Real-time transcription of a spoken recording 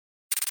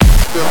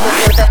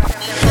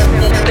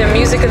The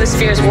Music of the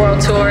Spheres World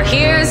Tour.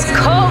 Here's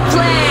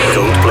COLDPLAY.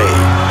 COLDPLAY.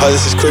 Hi,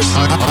 this is Chris.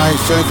 Hi,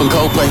 it's Shane from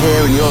COLDPLAY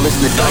here, and you're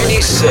listening to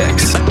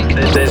NinetySix.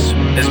 This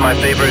is my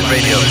favorite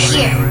radio.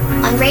 Here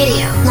on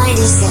radio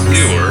 96.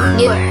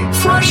 Newer.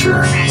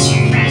 Fresher.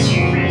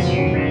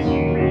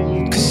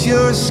 Cause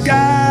you're a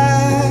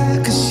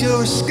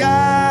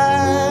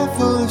sky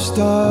full of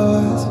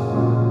stars.